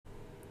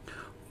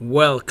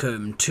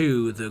Welcome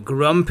to the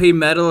Grumpy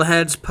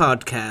Metalheads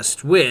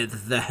podcast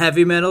with the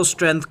heavy metal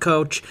strength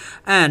coach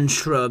and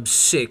Shrub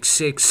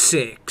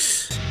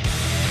 666.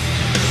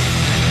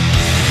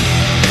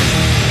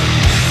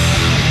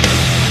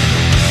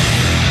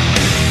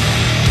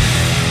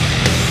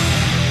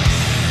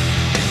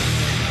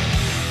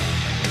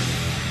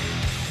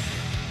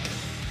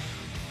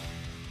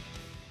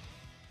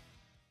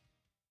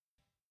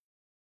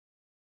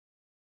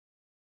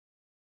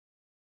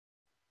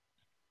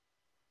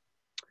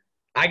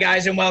 Hi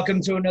guys, and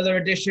welcome to another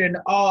edition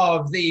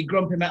of the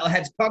Grumpy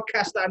Metalheads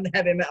podcast. I'm the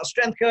heavy metal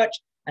strength coach,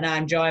 and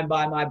I'm joined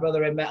by my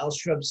brother in metal,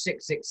 Shrub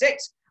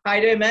 666. How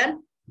you doing,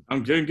 man?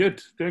 I'm doing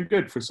good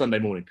for Sunday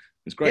morning.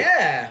 It's great.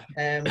 Yeah,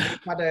 we've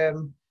had a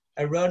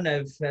run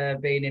of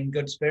being in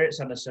good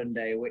spirits on a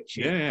Sunday, which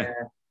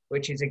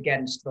is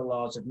against the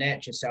laws of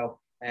nature. So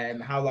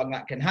how long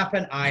that can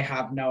happen, I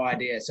have no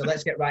idea. So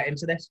let's get right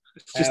into this.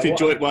 Just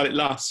enjoy it while it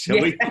lasts, shall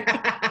we?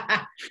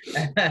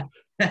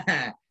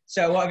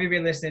 So what have you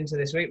been listening to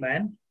this week,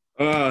 man?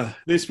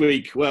 This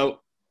week,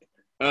 well,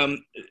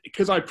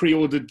 because I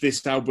pre-ordered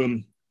this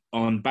album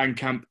on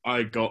Bandcamp,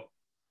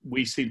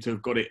 we seem to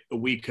have got it a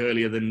week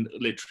earlier than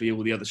literally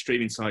all the other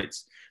streaming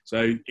sites.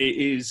 So it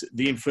is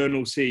the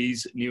Infernal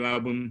Seas new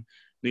album,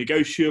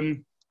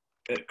 Negotium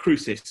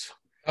Crucis.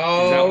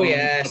 Oh,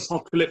 yes.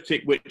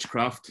 Apocalyptic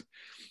Witchcraft.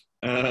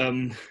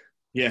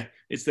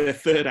 It's their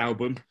third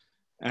album.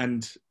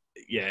 And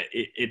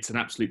it's an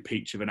absolute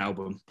peach of an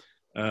album.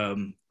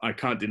 I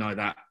can't deny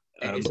that.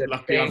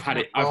 Luckily, I've had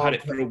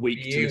it for a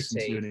week to listen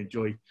to and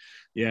enjoy.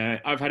 Yeah,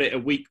 I've had it a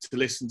week to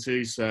listen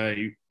to, so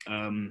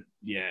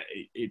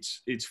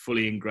it's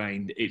fully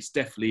ingrained. It's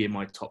definitely in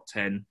my top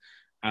 10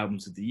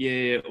 albums of the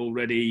year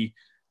already.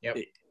 Yep.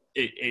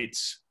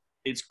 It's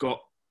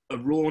got a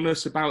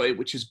rawness about it,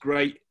 which is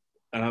great,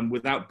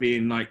 without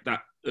being like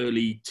that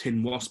early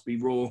Tin Waspy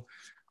raw.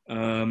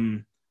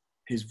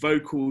 His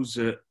vocals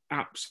are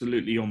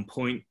absolutely on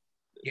point.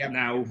 Yep.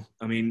 Now,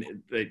 I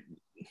mean,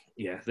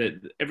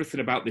 everything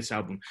about this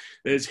album.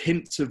 There's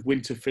hints of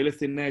Winter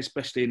Filleth in there,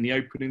 especially in the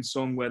opening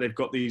song, where they've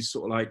got these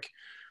sort of like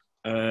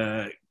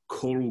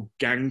choral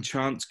gang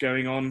chants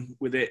going on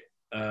with it.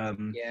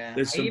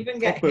 There's I even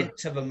get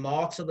hints of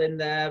Immortal in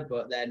there,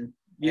 but then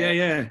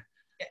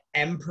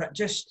Emperor.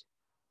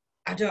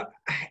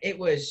 It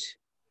was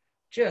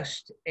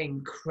just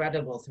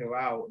incredible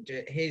throughout.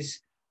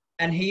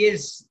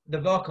 The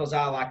vocals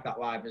are like that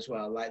live as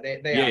well. Like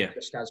they are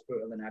just as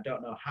brutal, and I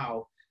don't know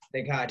how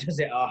the guy does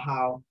it or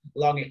how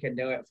long he can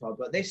do it for.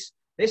 But this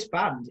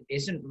band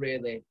isn't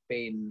really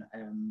being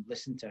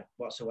listened to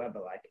whatsoever.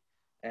 Like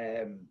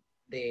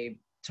the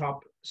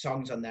top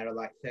songs on there are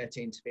like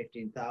 13 to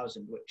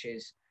 15,000, which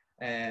is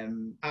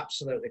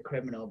absolutely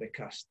criminal,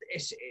 because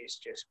this is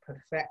just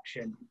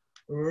perfection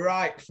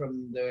right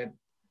from the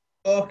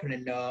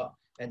opening note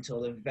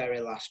until the very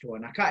last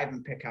one. I can't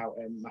even pick out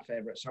my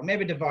favourite song.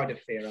 Maybe Devoid of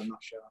Fear, I'm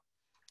not sure.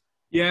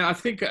 Yeah, I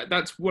think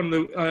that's one of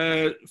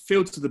the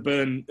Field of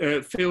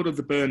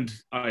the Burned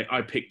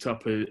I picked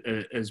up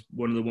as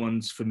one of the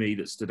ones for me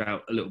that stood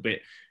out a little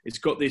bit. It's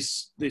got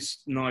this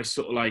nice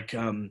sort of like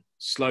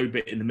slow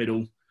bit in the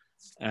middle,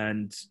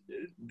 and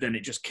then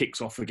it just kicks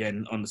off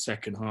again on the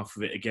second half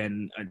of it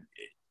again. And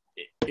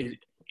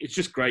it's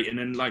just great. And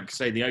then, like I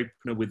say, the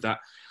opener with that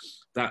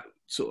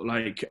sort of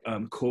like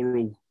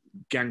choral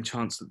gang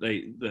chants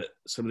that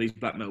some of these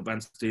black metal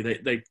bands do,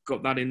 they've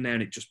got that in there,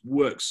 and it just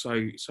works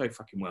so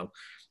fucking well.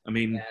 I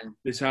mean,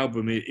 This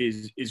album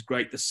is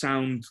great. The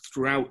sound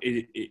throughout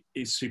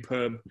is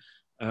superb.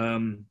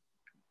 It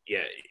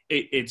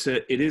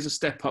is a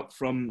step up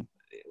from,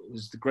 it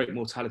was the Great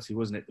Mortality,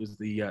 wasn't it? It was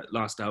the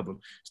last album.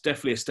 It's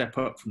definitely a step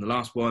up from the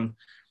last one.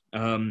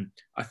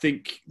 I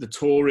think the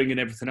touring and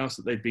everything else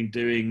that they've been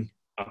doing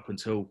up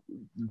until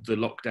the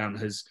lockdown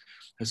has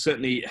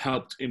certainly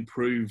helped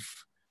improve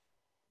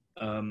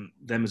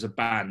them as a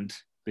band,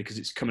 because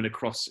it's coming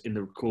across in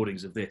the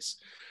recordings of this.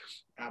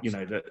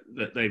 Absolutely.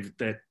 That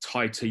they're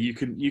tighter. You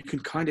can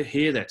kind of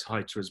hear they're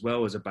tighter as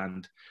well as a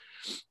band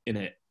in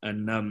it.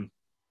 And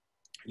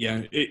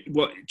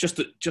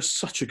just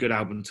such a good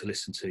album to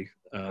listen to,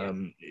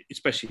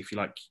 especially if you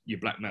like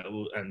your black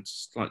metal and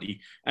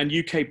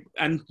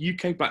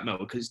UK black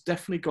metal, because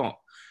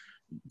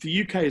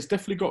the UK has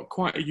definitely got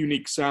quite a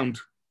unique sound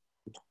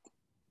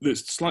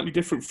that's slightly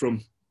different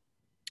from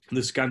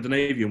the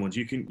Scandinavian ones.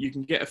 You can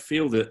get a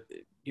feel that,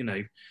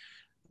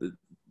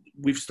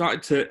 we've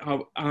started to,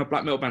 our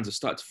black metal bands have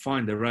started to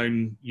find their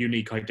own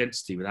unique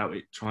identity without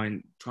it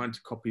trying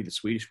to copy the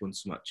Swedish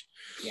ones so much,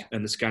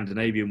 and the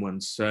Scandinavian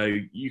ones. So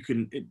you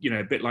can,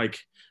 a bit like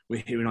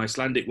we're hearing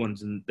Icelandic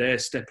ones, and they're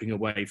stepping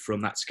away from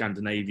that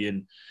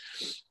Scandinavian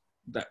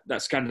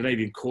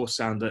core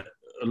sound that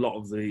a lot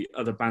of the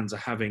other bands are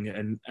having,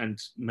 and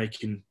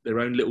making their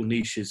own little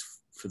niches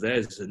for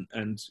theirs.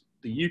 And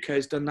the UK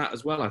has done that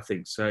as well, I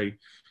think. So,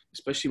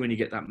 especially when you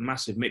get that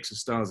massive mix of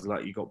stars,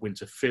 like you got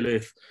Winter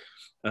Filleth,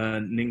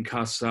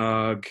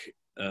 Ninkasag,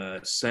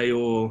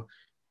 Seor,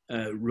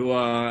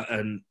 Rua,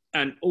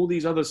 and all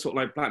these other sort of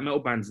like black metal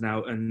bands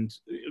now. And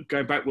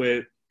going back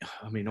where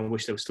I mean, I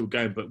wish they were still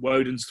going, but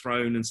Woden's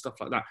Throne and stuff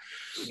like that.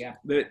 Yeah.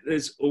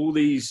 There's all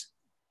these,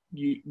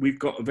 we've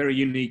got a very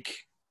unique,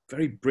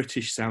 very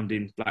British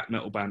sounding black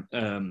metal band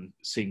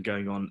scene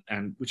going on,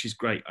 and which is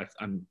great.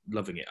 I'm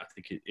loving it. I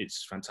think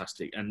it's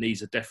fantastic, and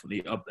these are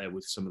definitely up there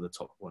with some of the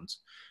top ones.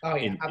 Oh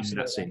yeah, absolutely. In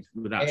that scene,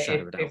 without a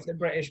shadow of a doubt. If the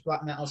British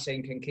black metal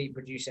scene can keep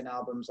producing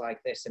albums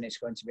like this, then it's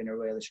going to be in a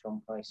really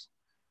strong place.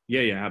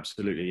 Yeah,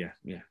 absolutely.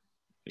 Yeah.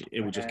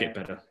 It will just get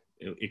better.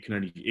 It can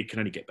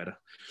only get better.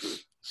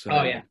 So,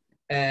 oh yeah.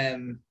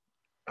 There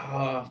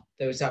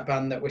was that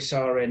band that we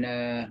saw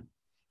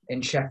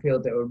in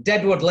Sheffield, that were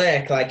Deadwood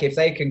Lake. Like, if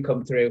they can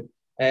come through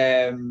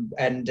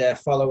and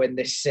follow in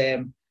this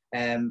same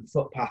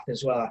footpath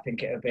as well, I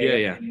think it would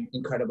be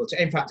incredible.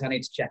 In fact, I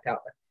need to check out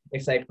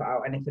if they put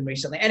out anything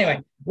recently.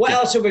 Anyway, what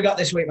else have we got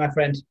this week, my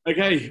friend?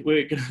 Okay,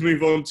 we're going to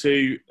move on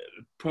to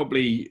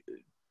probably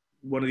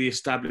one of the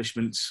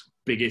establishment's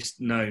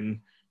biggest known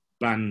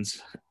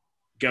bands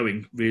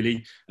going,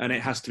 really, and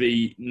it has to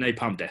be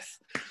Napalm Death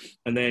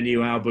and their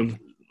new album.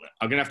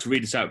 I'm going to have to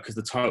read this out because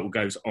the title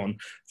goes on: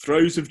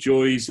 Throes of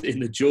Joys in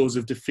the Jaws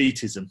of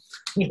Defeatism.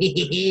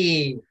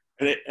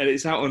 and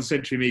it's out on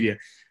Century Media.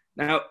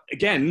 Now,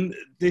 again,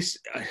 this,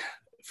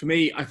 for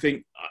me, I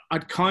think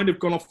I'd kind of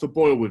gone off the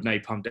boil with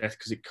Napalm Death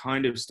because it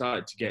kind of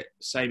started to get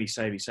samey.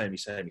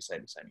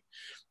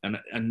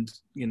 And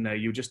you know,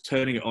 you're just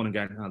turning it on and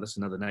going, oh, that's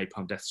another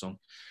Napalm Death song.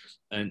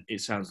 And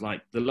it sounds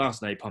like the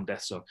last Napalm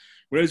Death song.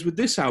 Whereas with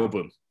this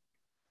album,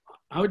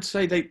 I would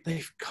say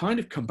they've kind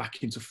of come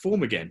back into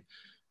form again.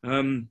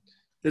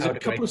 There's a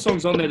couple of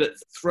songs on there that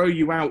throw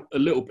you out a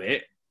little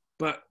bit,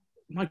 but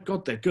my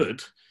God, they're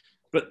good.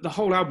 But the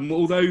whole album,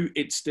 although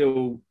it's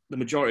still, the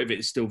majority of it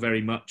is still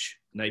very much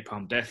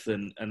Napalm Death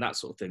and that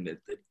sort of thing,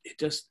 it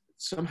just,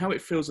 somehow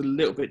it feels a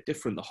little bit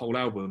different, the whole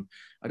album.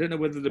 I don't know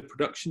whether the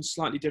production's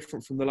slightly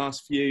different from the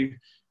last few,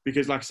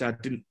 because like I said, I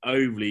didn't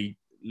overly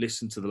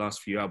listen to the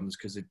last few albums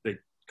because they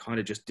kind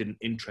of just didn't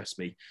interest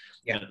me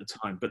at the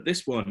time. But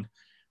this one,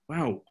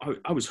 wow,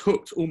 I was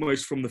hooked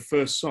almost from the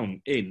first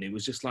song in. It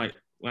was just like,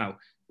 wow.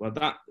 Well,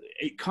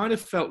 it kind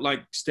of felt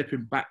like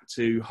stepping back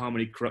to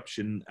Harmony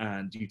Corruption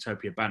and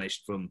Utopia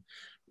Banished from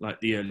like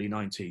the early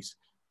 90s.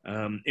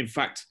 In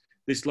fact,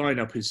 this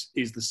lineup is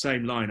the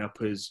same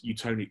lineup as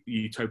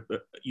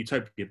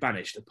Utopia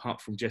Banished, apart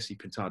from Jesse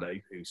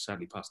Pintado, who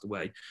sadly passed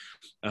away.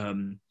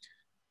 And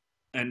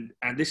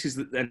this is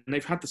and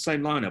they've had the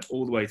same lineup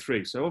all the way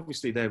through. So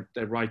obviously their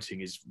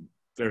writing is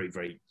very,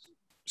 very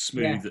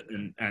smooth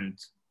and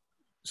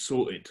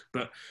sorted.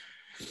 But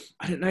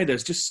I don't know.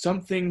 There's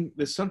something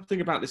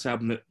about this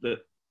album that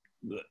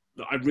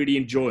I really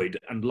enjoyed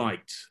and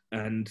liked.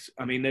 And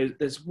I mean,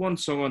 there's one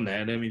song on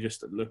there. Let me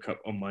just look up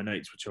on my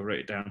notes, which I wrote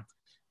it down.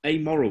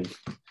 Amoral.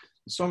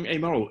 The song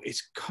Amoral. It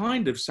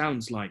kind of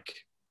sounds like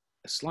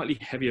a slightly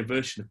heavier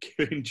version of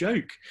Killing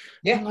Joke.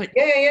 Yeah, I'm like,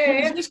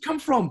 where does this come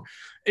from?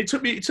 It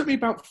took me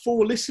about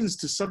 4 listens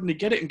to suddenly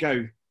get it and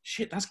go,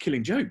 shit, that's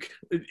Killing Joke.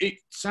 It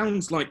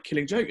sounds like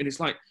Killing Joke, and it's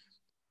like,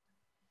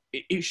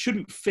 it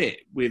shouldn't fit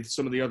with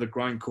some of the other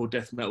grindcore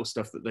death metal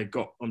stuff that they've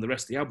got on the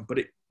rest of the album, but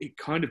it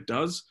kind of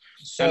does.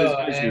 So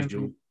as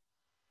usual,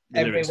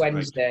 every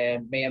Wednesday,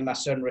 me and my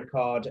son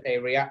record a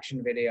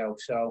reaction video.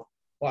 So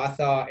what I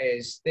thought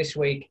is this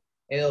week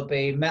it'll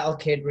be Metal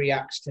Kid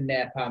reacts to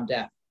Napalm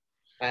Death,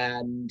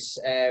 and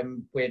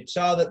we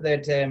saw that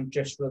they'd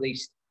just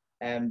released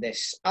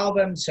this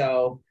album.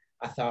 So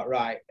I thought,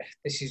 right,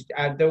 this is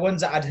the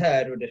ones that I'd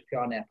heard were just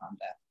pure Napalm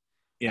Death.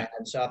 Yeah.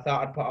 And so I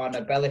thought I'd put on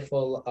A Belly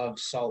Full of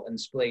Salt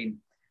and Spleen.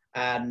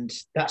 And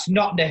that's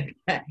not Napalm.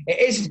 It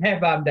is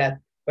Napalm Death,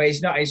 but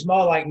it's not. It's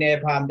more like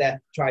Napalm Death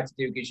tried to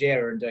do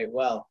Gojira and do it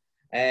well.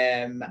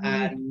 And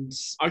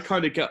I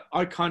kind of got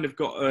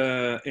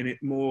in it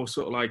more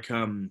sort of like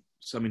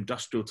some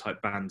industrial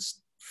type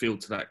bands feel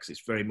to that, because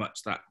it's very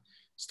much that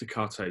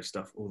staccato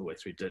stuff all the way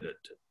through,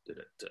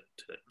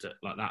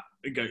 like that.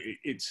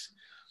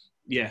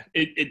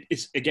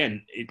 It's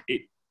again,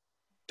 it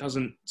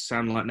doesn't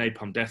sound like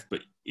Napalm Death,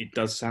 but it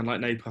does sound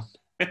like Napalm.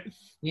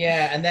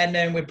 Yeah, and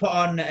then we put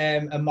on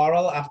a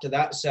moral after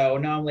that. So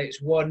normally it's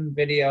one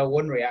video,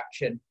 one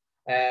reaction.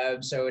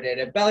 So we did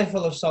A Belly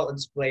Full of Salt and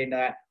Spleen.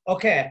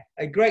 Okay,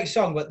 a great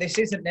song, but this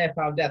isn't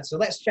Napalm Death. So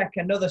let's check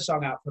another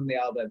song out from the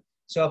album.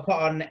 So I put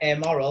on A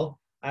Moral,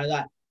 and I'm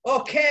like,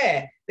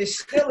 okay, this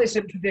still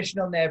isn't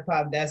traditional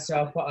Napalm Death.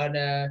 So I put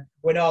on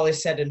When All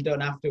Is Said and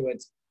Done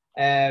afterwards.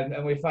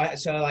 And we find,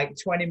 so like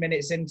 20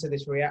 minutes into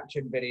this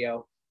reaction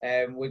video,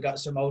 we got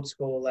some old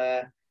school,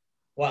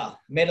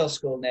 middle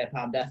school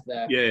Napalm Death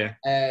there.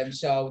 Yeah.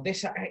 So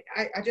this,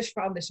 I just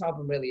found this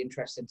album really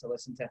interesting to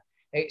listen to.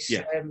 It's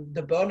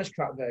the bonus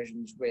track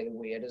version is really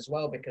weird as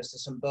well, because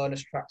there's some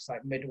bonus tracks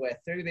like midway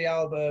through the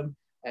album,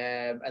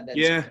 and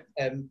then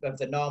some, of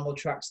the normal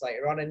tracks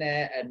later on in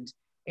it, and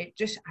it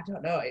just, I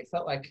don't know, it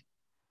felt like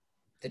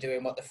they're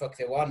doing what the fuck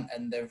they want,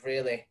 and they're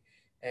really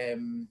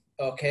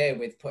okay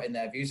with putting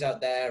their views out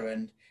there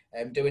and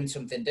doing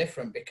something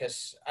different,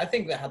 because I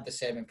think they had the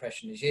same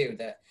impression as you,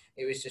 that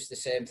it was just the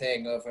same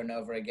thing over and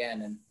over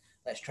again, and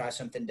let's try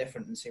something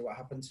different and see what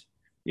happens.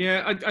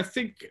 Yeah, I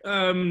think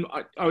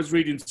I was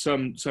reading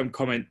some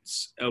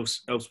comments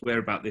elsewhere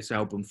about this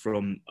album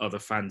from other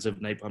fans of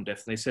Napalm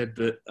Death, and they said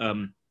that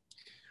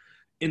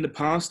in the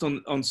past,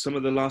 on some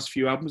of the last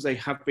few albums, they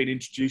have been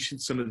introducing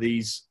some of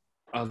these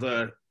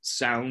other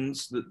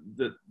sounds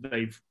that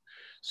they've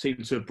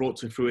seemed to have brought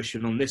to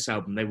fruition on this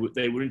album.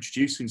 They were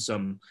introducing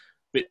some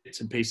bits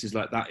and pieces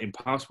like that in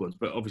past ones,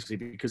 but obviously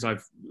because I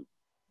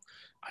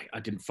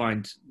didn't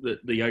find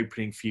the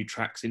opening few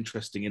tracks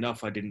interesting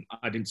enough. I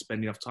didn't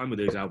spend enough time with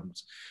those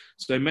albums,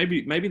 so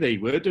maybe they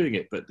were doing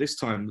it. But this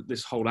time,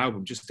 this whole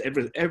album, just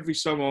every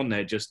song on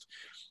there,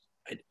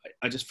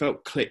 I just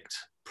felt clicked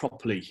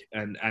properly,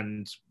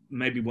 and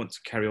maybe want to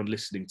carry on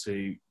listening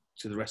to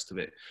the rest of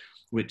it,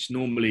 which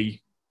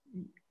normally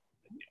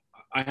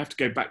I have to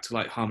go back to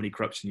like Harmony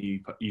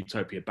Corruption,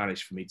 Utopia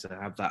Banished for me to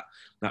have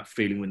that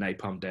feeling with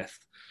Napalm Death.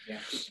 Yeah.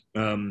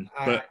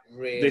 But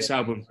this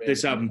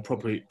album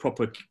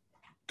proper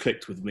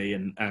clicked with me,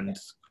 and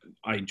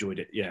I enjoyed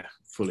it. Yeah,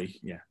 fully.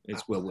 Yeah,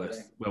 it's Absolutely.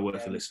 well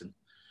worth a listen.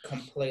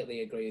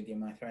 Completely agree with you,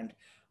 my friend.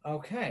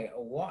 Okay,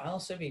 what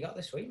else have you got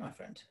this week, my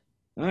friend?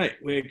 All right,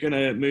 we're going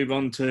to move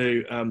on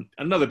to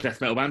another death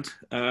metal band,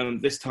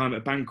 this time a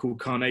band called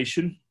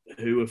Carnation,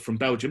 who are from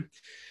Belgium.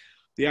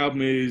 The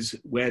album is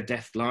Where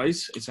Death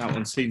Lies. It's out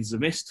on Seasons of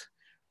Mist.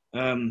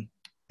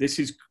 This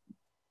is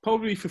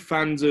probably for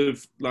fans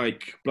of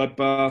like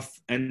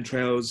Bloodbath,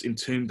 Entrails,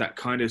 Entombed, that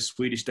kind of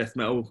Swedish death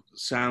metal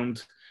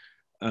sound,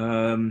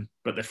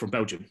 but they're from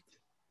Belgium.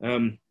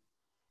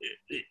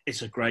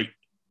 It's a great,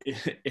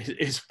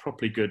 it's a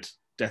properly good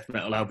death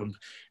metal album.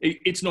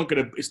 It's not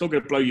gonna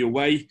blow you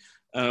away,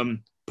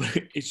 but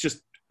it's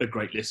just a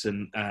great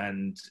listen,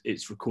 and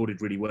it's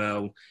recorded really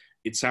well.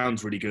 It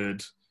sounds really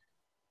good,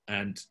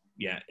 and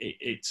yeah,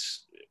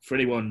 it's for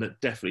anyone that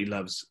definitely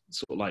loves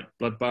sort of like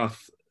Bloodbath,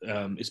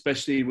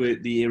 especially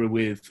with the era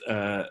with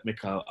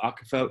Mikael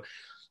Åkerfeldt.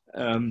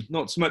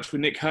 Not so much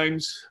with Nick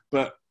Holmes,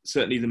 but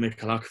certainly the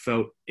Mikael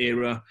Åkerfeldt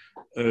era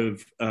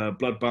of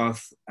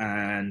Bloodbath,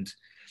 and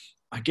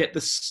I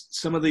get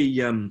some of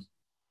the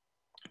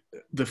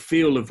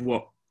feel of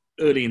what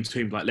early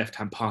Entombed, like Left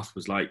Hand Path,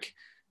 was like,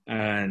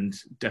 and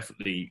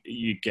definitely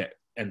you get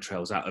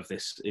Entrails out of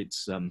this.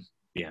 It's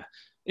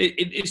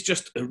it's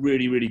just a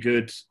really, really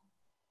good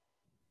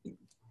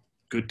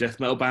death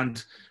metal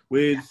band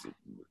with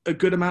a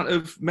good amount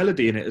of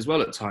melody in it as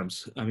well at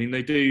times. I mean,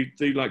 they do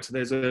like to.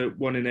 There's a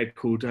one in there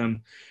called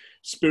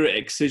Spirit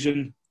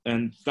Excision,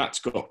 and that's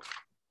got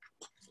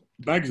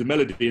bags of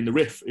melody in the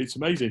riff. It's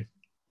amazing.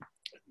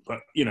 But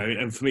you know,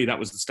 and for me, that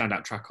was the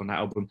standout track on that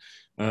album.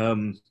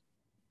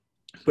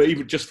 But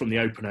even just from the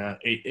opener,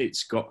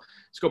 it's got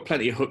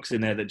plenty of hooks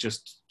in there that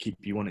just keep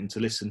you wanting to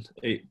listen.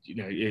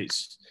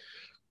 It's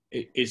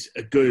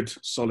a good,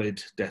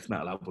 solid death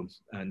metal album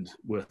and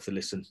worth a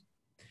listen.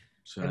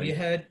 So, have you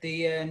heard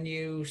the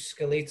new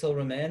Skeletal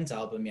Remains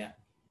album yet?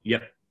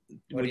 Yep,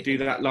 we do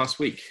that last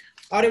week.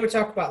 Oh, did we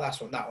talk about that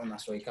one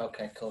last week?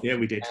 Okay, cool. Yeah,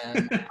 we did.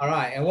 All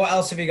right, and what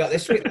else have you got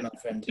this week, then, my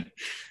friend?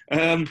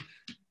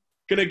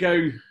 Gonna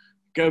go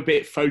a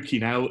bit folky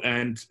now,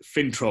 and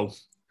Fintroll,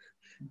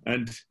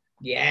 and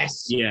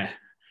yes, yeah,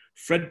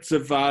 Fred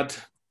Zavad,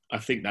 I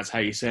think that's how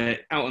you say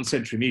it. Out on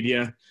Century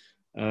Media.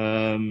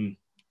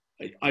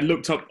 I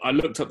looked up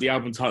the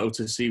album title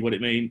to see what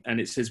it means, and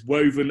it says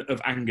 "Woven of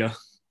Anger."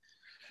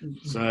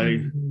 So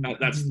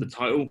that's the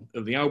title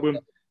of the album.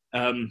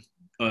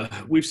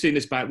 We've seen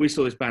this band. We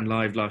saw this band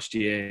live last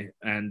year,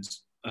 and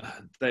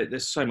they're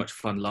so much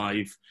fun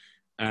live.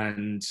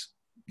 And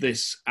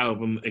this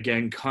album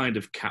again kind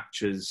of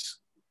captures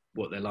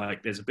what they're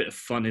like. There's a bit of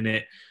fun in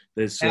it.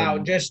 There's now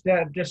just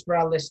for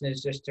our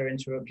listeners, just to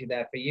interrupt you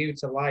there, for you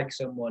to like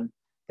someone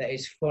that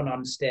is fun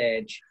on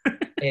stage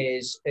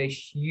is a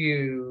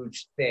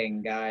huge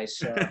thing, guys.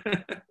 So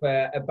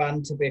for a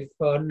band to be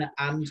fun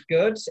and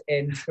good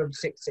in Sub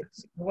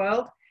 666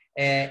 world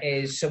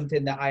is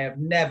something that I have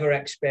never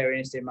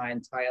experienced in my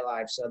entire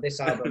life. So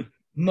this album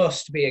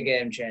must be a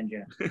game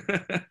changer.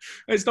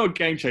 It's not a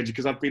game changer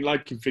because I've been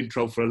liking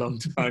Fintroll for a long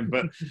time,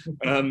 but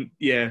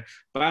yeah,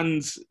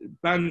 well,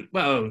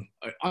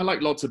 I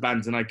like lots of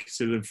bands and I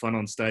consider them fun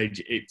on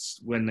stage. It's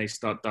when they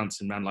start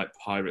dancing around like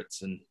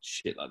pirates and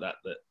shit like that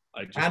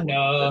I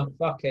know,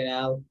 fucking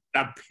hell.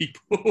 Bad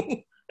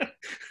people.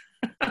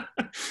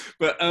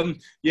 But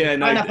yeah,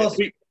 no.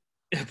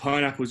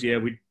 Pineapples, yeah,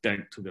 we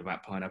don't talk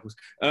about pineapples.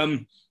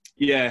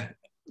 Yeah,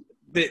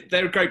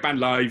 they're a great band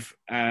live,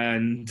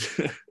 and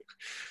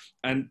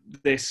and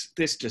this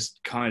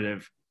just kind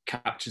of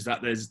captures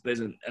that. There's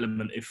an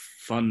element of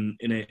fun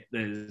in it.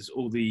 There's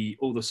all the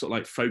sort of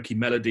like folky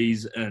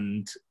melodies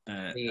and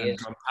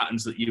drum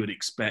patterns that you would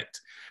expect,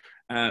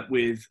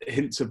 with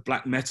hints of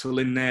black metal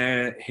in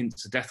there,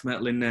 hints of death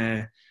metal in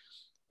there.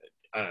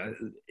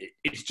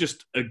 It's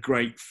just a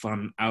great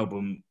fun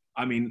album.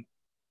 I mean,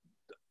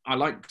 I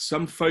like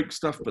some folk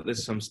stuff, but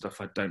there's some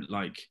stuff I don't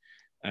like.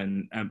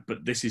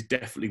 But this is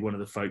definitely one of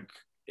the folk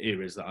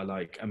eras that I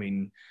like. I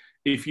mean,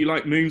 if you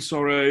like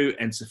Moonsorrow,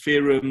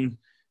 Ensiferum,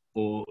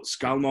 or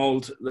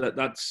Skullmold,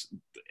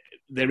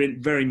 they're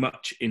very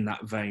much in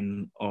that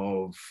vein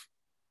of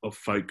of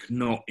folk,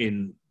 not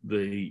in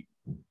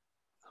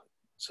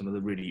some of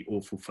the really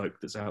awful folk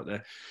that's out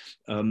there.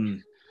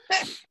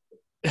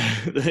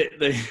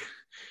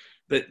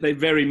 They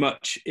very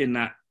much in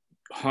that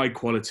high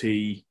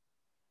quality,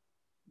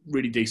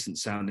 really decent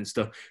sounding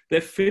stuff.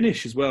 They're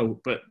Finnish as well,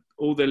 but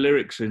all their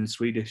lyrics are in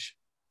Swedish,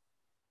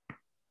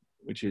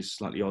 which is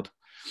slightly odd.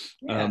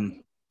 Yeah.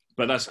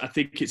 But I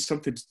think it's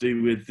something to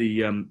do with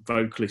the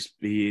vocalist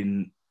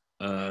being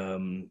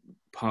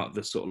part of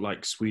the sort of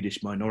like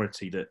Swedish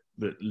minority that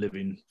live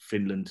in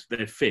Finland.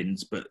 They're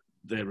Finns, but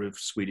they're of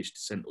Swedish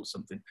descent or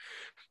something.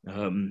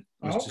 I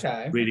was just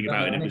reading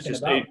about it, and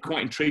it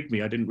quite intrigued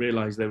me. I didn't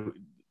realise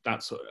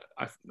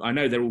I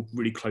know they're all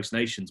really close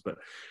nations, but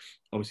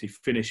obviously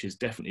Finnish is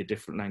definitely a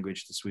different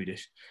language to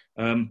Swedish.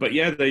 But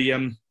yeah,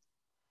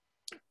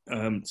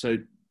 so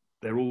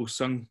they're all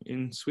sung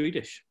in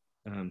Swedish,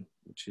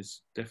 which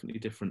is definitely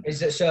different.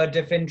 Is it so?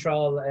 Do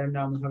Fintroll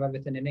have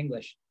everything in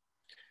English?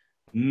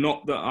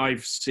 Not that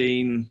I've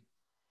seen,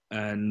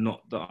 and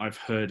not that I've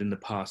heard in the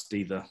past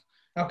either.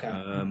 Okay.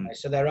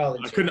 So they're all.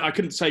 I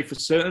couldn't say for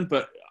certain,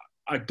 but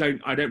I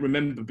don't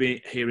remember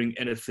hearing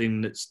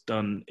anything that's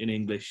done in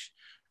English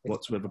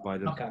whatsoever by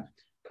them. Okay.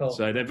 Cool.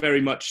 So they're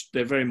very much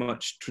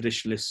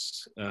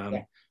traditionalists.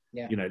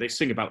 You know, they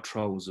sing about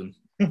trolls and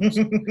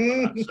stuff like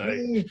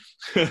that,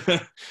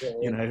 so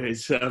you know,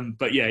 it's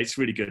but yeah, it's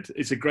really good.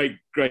 It's a great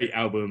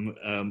album.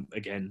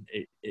 Again,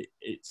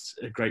 it's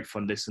a great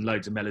fun listen.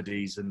 Loads of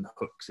melodies and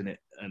hooks in it,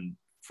 and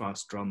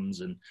fast drums,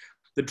 and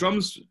the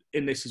drums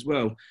in this as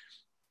well.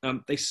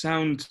 They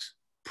sound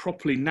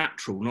properly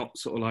natural, not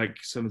sort of like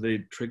some of the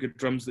triggered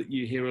drums that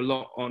you hear a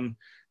lot on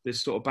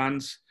this sort of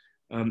bands.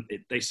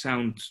 They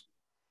sound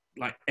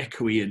like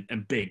echoey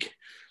and big,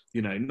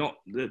 you know, not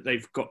that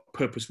they've got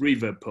purpose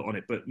reverb put on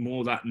it, but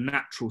more that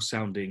natural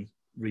sounding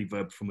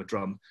reverb from a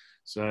drum.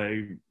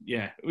 So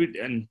yeah,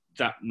 and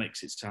that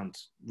makes it sound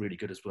really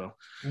good as well.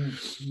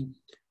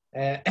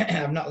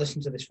 I've not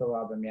listened to this full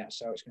album yet,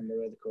 so it's going to be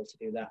really cool to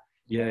do that.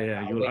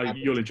 Yeah,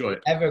 you'll enjoy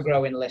it.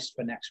 Ever-growing list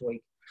for next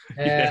week.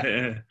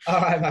 Yeah.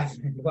 All right, my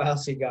friend, what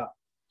else you got?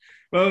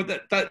 Well,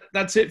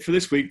 that's it for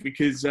this week,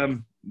 because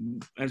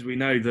as we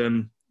know,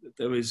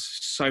 there was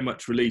so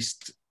much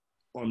released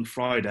on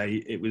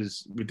Friday, it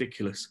was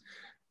ridiculous.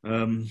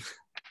 Idol's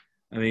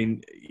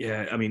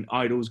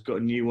got a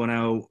new one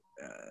out.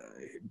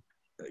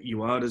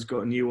 Uada's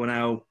got a new one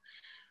out.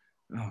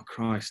 Oh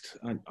Christ,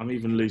 I'm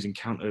even losing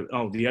count of.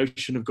 Oh, The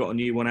Ocean have got a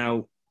new one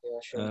out. Yeah,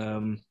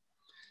 sure.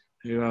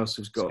 Who else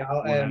has got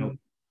one out?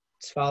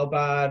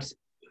 Svalbard.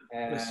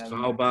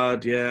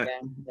 Svalbard, yeah.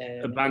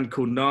 A band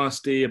called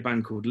Nasty, a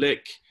band called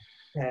Lick.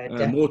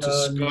 Water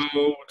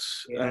Scold.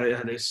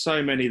 There's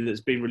so many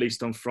that's been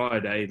released on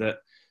Friday that,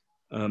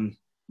 I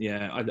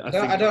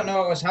don't know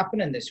what was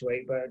happening this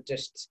week, but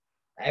just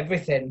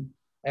everything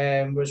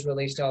was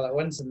released all at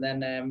once. And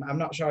then I'm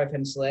not sure if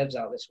Enslaved's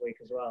out this week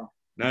as well.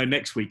 No,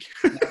 next week.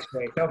 Next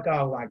week.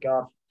 Oh my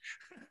God.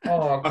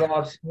 Oh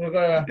God.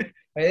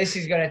 This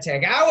is going to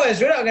take hours.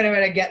 We're not going to be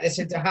able to get this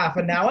into half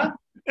an hour.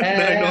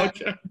 No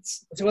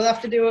chance. So we'll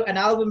have to do an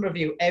album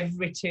review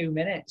every 2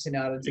 minutes in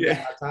order to get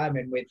our time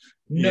in, with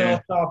no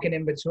talking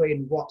in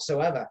between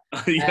whatsoever. I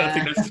think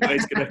that's the way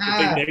it's going to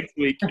have to be next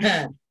week. It's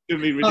going to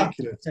be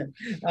ridiculous.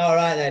 All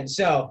right then.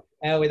 So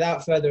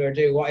without further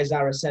ado, what is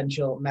our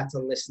essential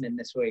metal listening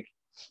this week?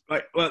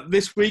 Right. Well,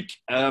 this week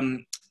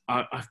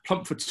I've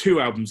plumped for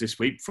 2 albums this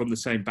week from the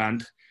same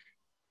band.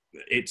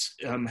 It's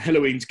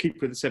Helloween's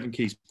Keeper of the Seven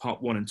Keys Part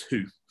 1 and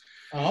 2.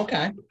 Oh,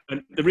 okay.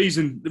 And the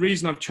reason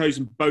I've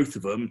chosen both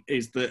of them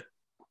is that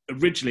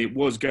originally it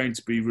was going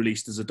to be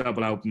released as a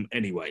double album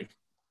anyway.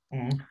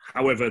 Mm.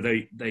 However,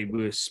 they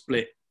were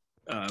split.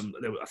 I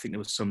think there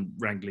was some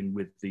wrangling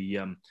with the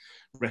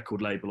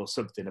record label or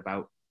something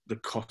about the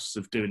costs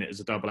of doing it as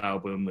a double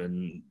album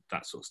and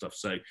that sort of stuff.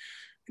 So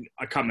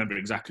I can't remember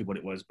exactly what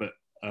it was, but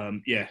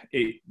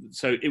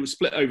so it was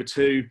split over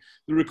 2.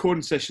 The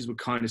recording sessions were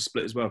kind of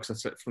split as well,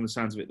 because from the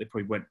sounds of it, they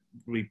probably went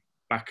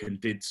back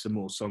and did some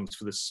more songs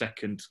for the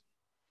second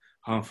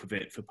half of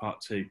it for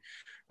part 2.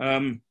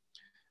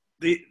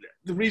 The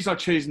reason I've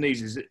chosen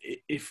these is,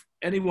 if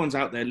anyone's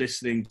out there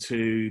listening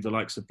to the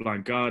likes of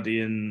Blind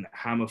Guardian,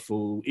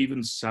 Hammerfall,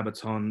 even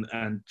Sabaton,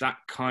 and that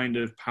kind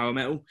of power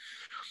metal,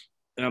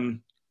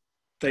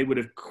 they would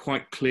have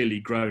quite clearly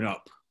grown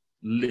up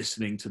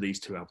listening to these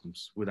 2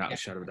 albums without a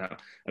shadow of a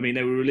doubt. I mean,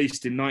 they were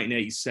released in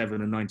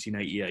 1987 and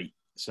 1988,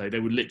 so they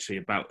were literally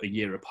about a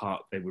year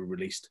apart. They were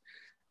released.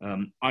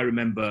 I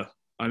remember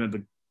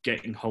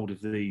getting hold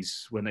of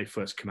these when they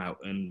first came out,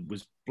 and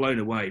was blown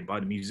away by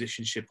the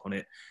musicianship on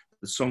it,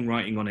 the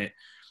songwriting on it,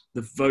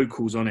 the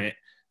vocals on it.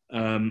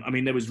 I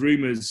mean, there was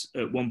rumours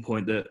at one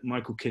point that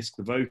Michael Kiske,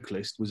 the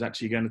vocalist, was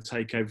actually going to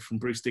take over from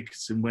Bruce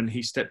Dickinson when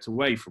he stepped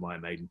away from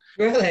Iron Maiden.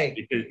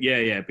 Really?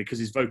 Because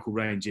his vocal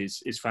range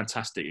is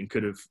fantastic, and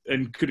could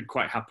have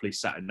quite happily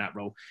sat in that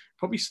role.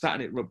 Probably sat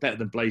in it better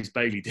than Blaze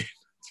Bayley did,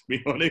 to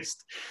be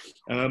honest.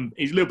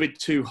 He's a little bit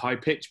too high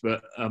pitched,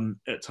 but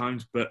at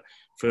times, but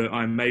for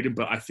Iron Maiden.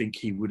 But I think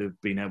he would have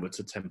been able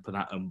to temper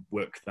that and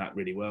work that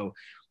really well.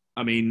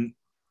 I mean,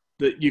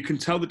 that you can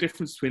tell the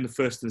difference between the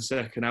first and the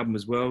second album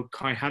as well.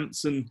 Kai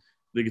Hansen,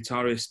 the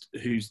guitarist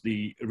who's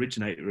the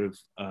originator of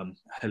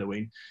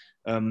Helloween,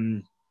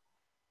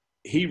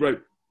 he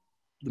wrote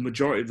the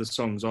majority of the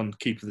songs on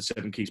Keeper of the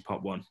Seven Keys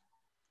Part 1.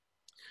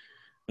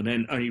 And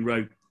then only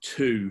wrote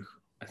 2,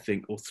 I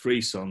think, or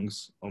 3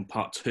 songs on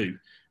Part 2.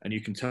 And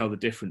you can tell the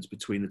difference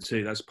between the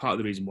two. That's part of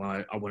the reason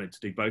why I wanted to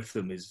do both of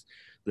them, is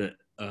that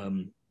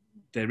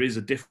there is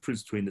a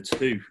difference between the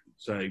two.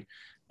 So,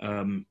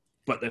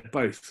 but they're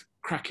both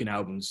cracking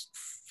albums,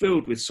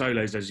 filled with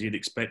solos, as you'd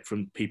expect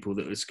from people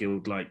that are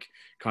skilled like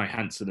Kai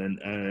Hansen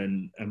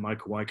and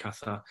Michael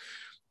Waikato.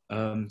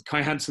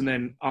 Kai Hansen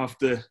then,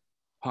 after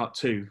Part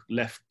 2,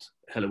 left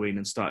Helloween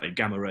and started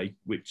Gamma Ray,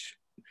 which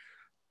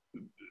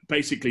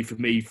basically for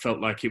me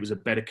felt like it was a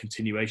better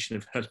continuation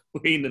of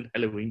Helloween than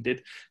Helloween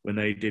did when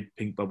they did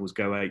Pink Bubbles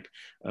Go Ape,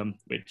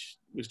 which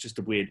was just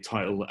a weird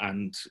title,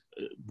 and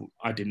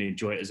I didn't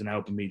enjoy it as an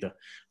album either.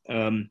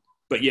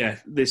 But yeah,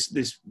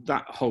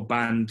 that whole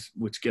band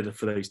were together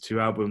for those 2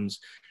 albums.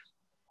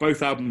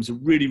 Both albums are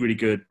really, really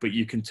good, but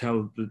you can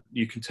tell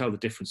the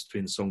difference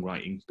between the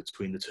songwriting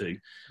between the two.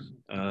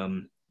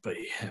 But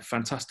yeah,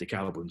 fantastic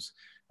albums.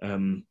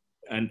 And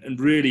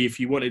really, if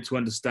you wanted to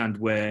understand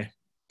where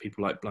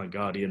people like Blind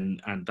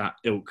Guardian and that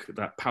ilk,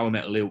 that power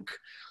metal ilk,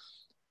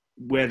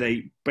 where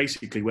they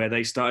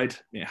started,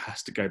 it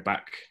has to go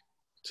back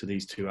to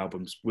these 2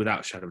 albums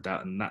without a shadow of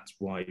doubt. And that's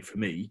why, for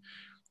me,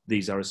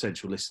 these are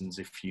essential listens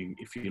if you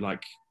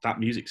like that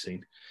music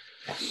scene.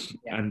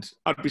 Yeah. And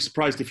I'd be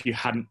surprised if you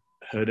hadn't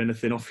heard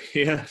anything off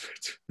here,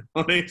 to be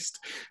honest,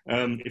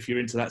 if you're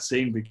into that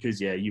scene, because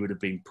yeah, you would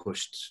have been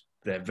pushed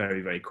there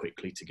very, very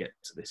quickly to get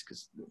to this,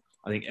 because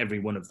I think every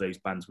one of those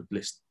bands would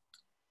list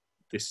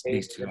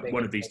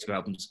one of these 2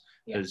 albums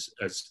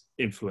as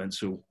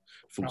influential,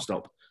 full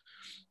stop.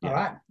 Yeah. All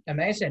right,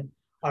 amazing.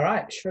 All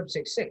right,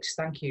 Shrub66,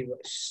 thank you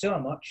so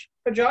much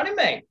for joining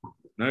me.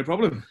 No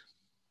problem.